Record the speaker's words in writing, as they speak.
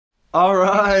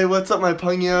Alright, what's up my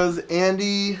pungos?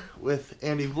 Andy with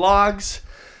Andy Vlogs.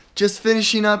 Just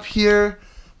finishing up here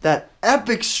that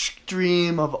epic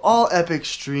stream of all epic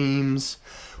streams.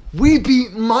 We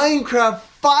beat Minecraft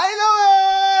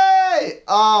finally!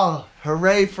 Oh,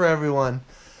 hooray for everyone.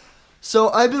 So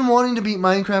I've been wanting to beat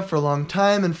Minecraft for a long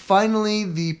time, and finally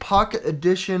the Pocket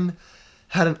Edition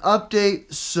had an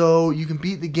update so you can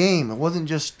beat the game. It wasn't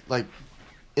just like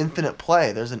infinite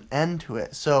play. There's an end to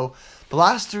it. So the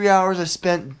last 3 hours I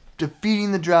spent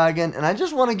defeating the dragon, and I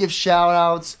just want to give shout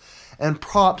outs and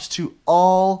props to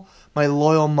all my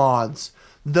loyal mods.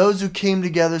 Those who came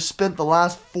together, spent the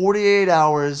last 48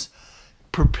 hours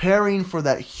preparing for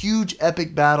that huge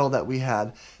epic battle that we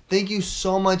had. Thank you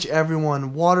so much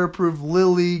everyone. Waterproof,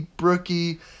 Lily,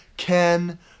 Brookie,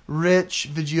 Ken, Rich,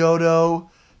 Vigioto,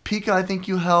 Pika, I think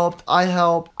you helped. I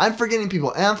helped. I'm forgetting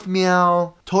people. Amph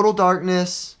Meow, Total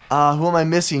Darkness. Who am I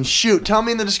missing? Shoot, tell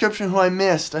me in the description who I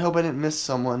missed. I hope I didn't miss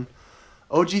someone.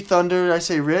 OG Thunder, did I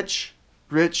say Rich?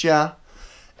 Rich, yeah.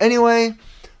 Anyway,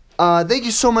 thank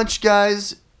you so much,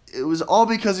 guys. It was all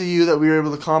because of you that we were able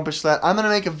to accomplish that. I'm going to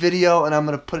make a video and I'm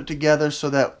going to put it together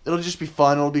so that it'll just be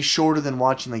fun. It'll be shorter than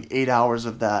watching like 8 hours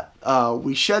of that.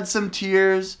 We shed some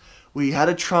tears. We had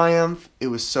a triumph. It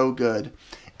was so good.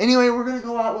 Anyway, we're going to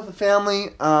go out with the family.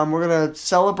 We're going to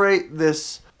celebrate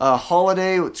this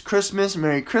holiday. It's Christmas.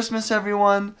 Merry Christmas,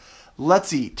 everyone.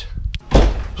 Let's eat.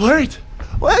 Wait!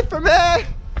 Wait for me!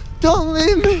 Don't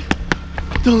leave me!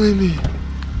 Don't leave me.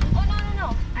 Oh,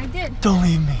 no. I did. Don't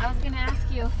leave me. I was going to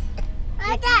ask you.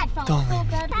 Dad, don't leave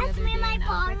me. Pass me my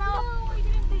bottle.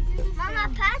 Mama,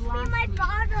 pass me my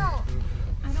bottle.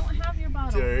 I don't have your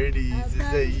bottle. Dirties, is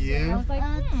that I you? was like,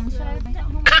 should I bring it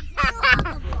home?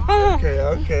 Okay.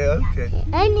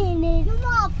 I need it.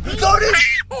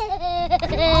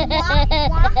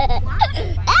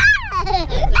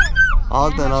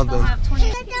 All done.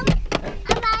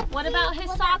 What about his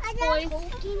socks, boys?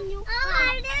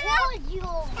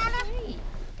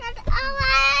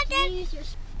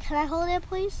 Can I hold it,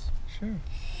 please? Sure.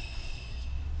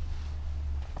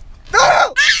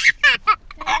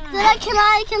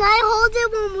 Can I hold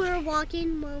it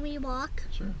when we walk?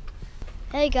 Sure.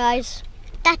 Hey guys.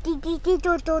 Hey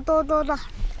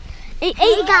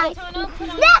guys.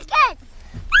 Naked!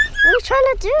 What are you trying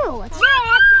to do?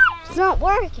 It's not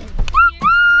working.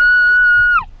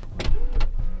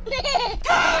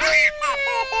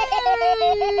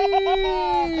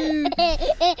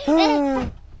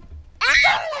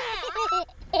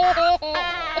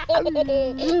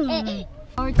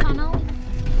 Our tunnel.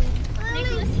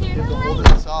 Nicholas here. Hold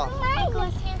it soft.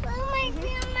 Nicholas here.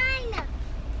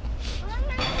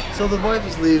 So the wife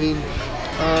is leaving.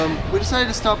 We decided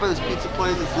to stop by this pizza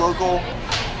place. It's local.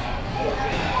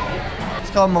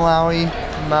 It's called Malawi.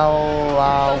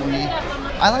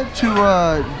 I like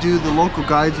to do the local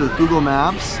guides with Google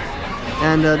Maps.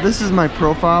 And this is my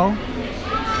profile.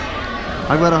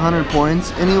 I've got 100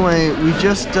 points. Anyway, we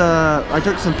just, I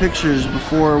took some pictures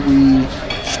before we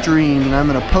streamed, and I'm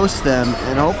going to post them,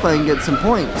 and hopefully I can get some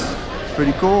points. It's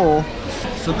pretty cool.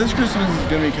 So this Christmas is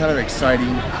going to be kind of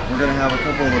exciting. We're going to have a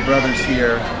couple of the brothers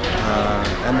here,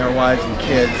 and their wives and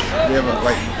kids. We have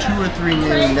like 2 or 3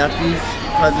 new nephews,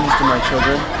 cousins to my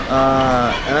children,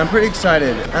 and I'm pretty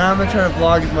excited. And I'm going to try to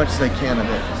vlog as much as I can of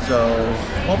it. So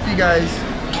hope you guys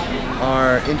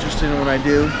are interested in what I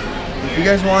do. If you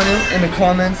guys want to, in the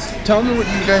comments, tell me what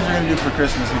you guys are going to do for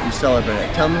Christmas if you celebrate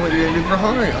it. Tell me what you're going to do for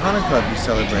Hanukkah if you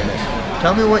celebrate it.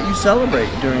 Tell me what you celebrate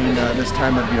during this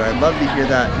time of year. I'd love to hear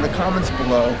that in the comments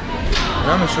below. And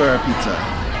I'm going to show you our pizza.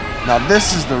 Now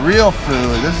this is the real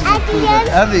food. This is the food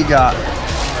that Evie got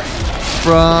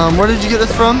from, where did you get this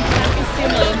from?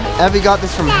 Evie got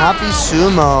this from Happy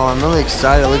Sumo. I'm really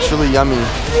excited. It looks really yummy.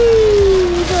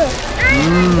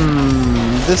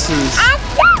 This is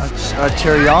a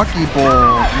teriyaki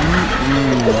bowl.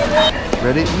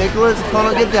 Ready, Nicholas? Come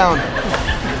on, get down.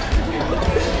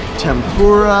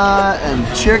 Tempura and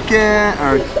chicken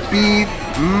or beef.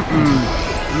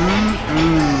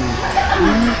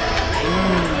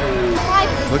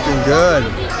 Looking good.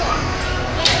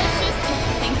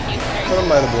 Put them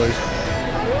by the boys.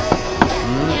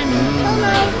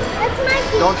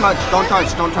 Don't touch.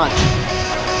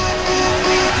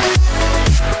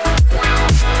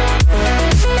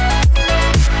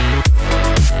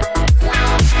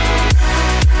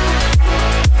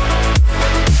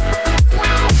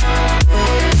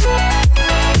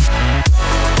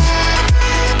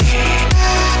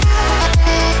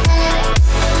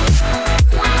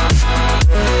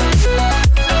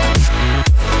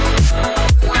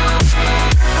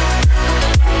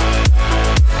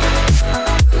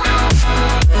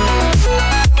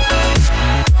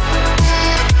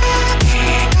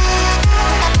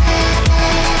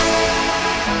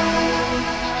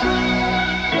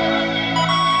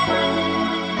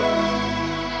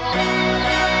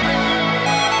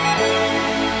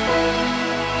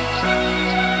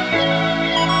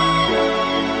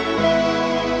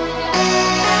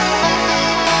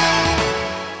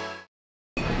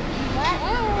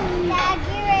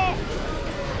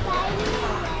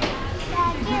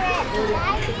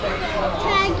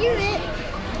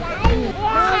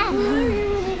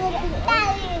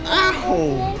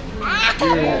 Oh.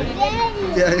 You're it.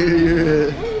 Yeah, you're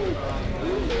it.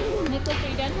 Nicholas, are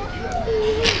you done?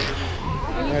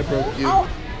 I broke you.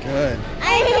 Good.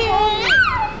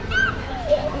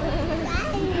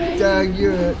 Dag,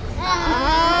 you're it.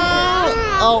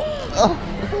 Oh. Oh.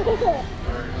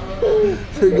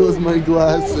 There goes my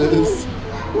glasses.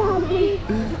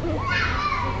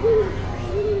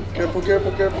 Careful,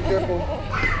 careful, careful, careful.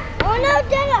 Oh no,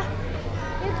 Dada!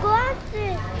 Your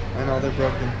glasses. I know they're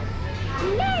broken.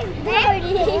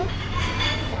 Dirty.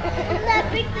 That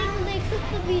big thing they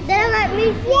could be. Then let me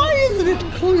see. Why isn't it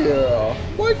clear?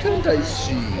 Why can't I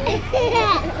see?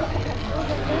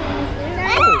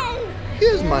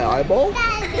 Here's my eyeball.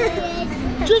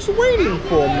 Just waiting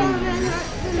for me.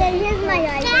 Then here's my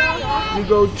eyeball. You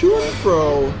go to and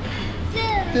fro,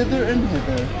 thither and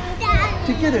hither,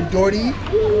 to get a Dory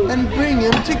and bring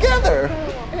him together.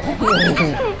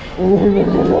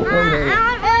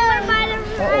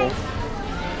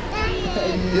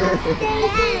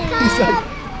 He's like,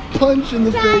 punch in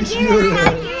the face, you're it.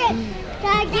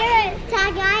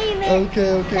 Okay,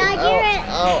 okay.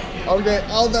 Ow, ow. Okay,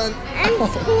 all done. And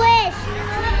squish.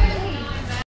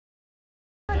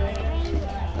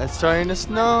 It's starting to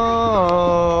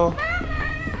snow.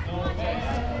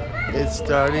 It's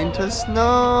starting to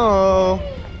snow.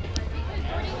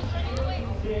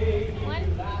 1,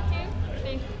 2,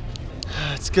 3.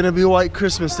 It's gonna be white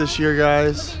Christmas this year,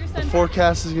 guys. The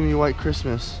forecast is gonna be white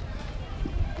Christmas.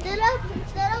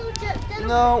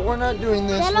 No, we're not doing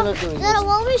this. We're not doing this.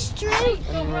 When we stream,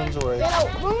 And he runs away.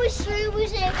 we say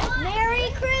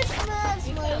Merry Christmas.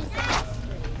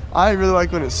 I really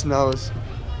like when it snows.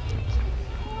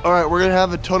 All right, we're gonna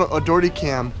have a Dory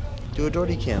cam. Do a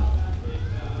Dory cam.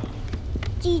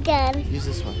 Dad. Use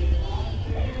this one.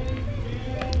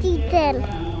 Dad.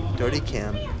 Dory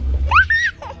cam.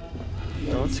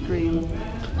 Don't scream.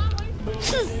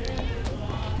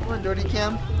 Come on, Dory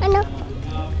cam. I know.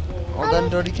 All done,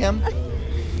 Dory cam.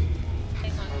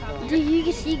 Do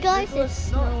you see, guys?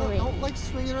 It's No, snowing. don't like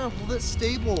swing it around. Hold it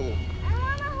stable.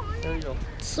 There you go.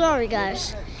 Sorry,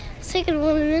 guys. It's taking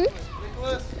 1 minute.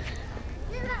 Nicholas.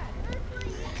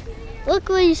 Look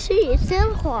what you see. It's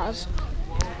Santa Claus.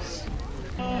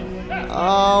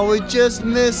 Oh, we just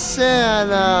missed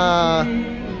Santa.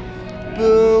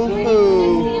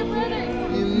 Boo-hoo.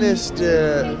 You missed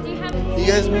it. You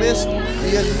guys missed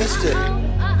it.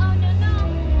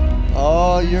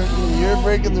 Oh, you're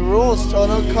breaking the rules.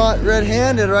 Toto caught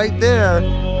red-handed right there.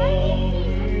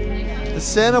 The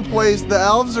Santa place, the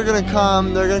elves are gonna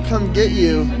come. They're gonna come get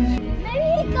you. Maybe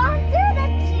he gone through the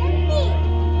chimney.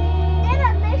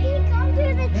 Dada, maybe he gone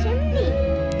through the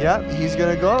chimney. Yep, he's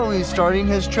gonna go. He's starting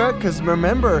his trek because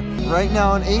remember, right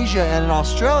now in Asia and in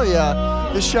Australia,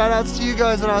 the shout outs to you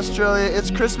guys in Australia, it's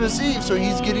Christmas Eve, so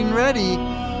he's getting ready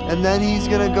and then he's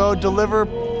gonna go deliver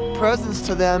presents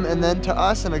to them and then to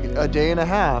us in a day and a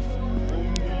half.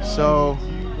 So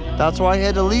that's why he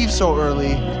had to leave so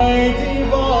early.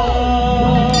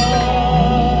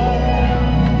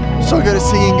 So good at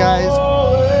singing, guys.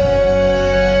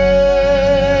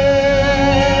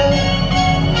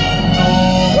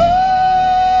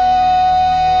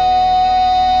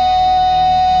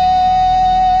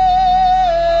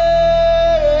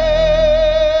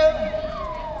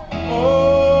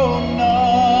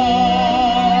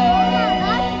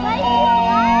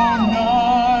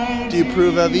 Do you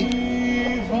approve, Evie?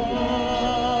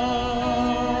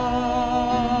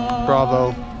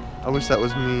 Bravo. I wish that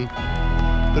was me,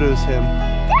 but it was him.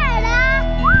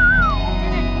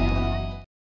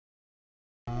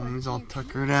 He's all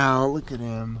tuckered out. Look at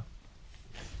him.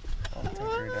 All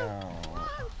tuckered out.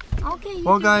 Okay.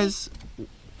 Well, guys,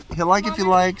 hit like if you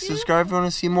like, subscribe if you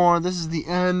want to see more. This is the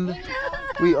end.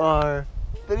 We are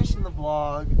finishing the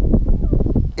vlog.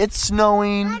 It's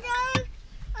snowing.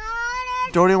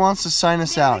 Dory wants to sign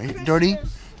us out. Dory,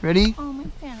 ready? Oh, my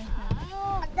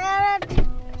Santa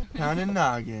Pound and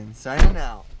noggin, signing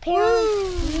out.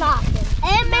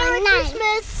 And Merry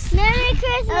Christmas. Merry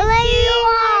Christmas. I love you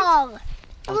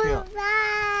all. Okay.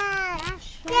 Bye.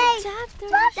 That's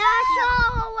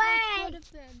all away.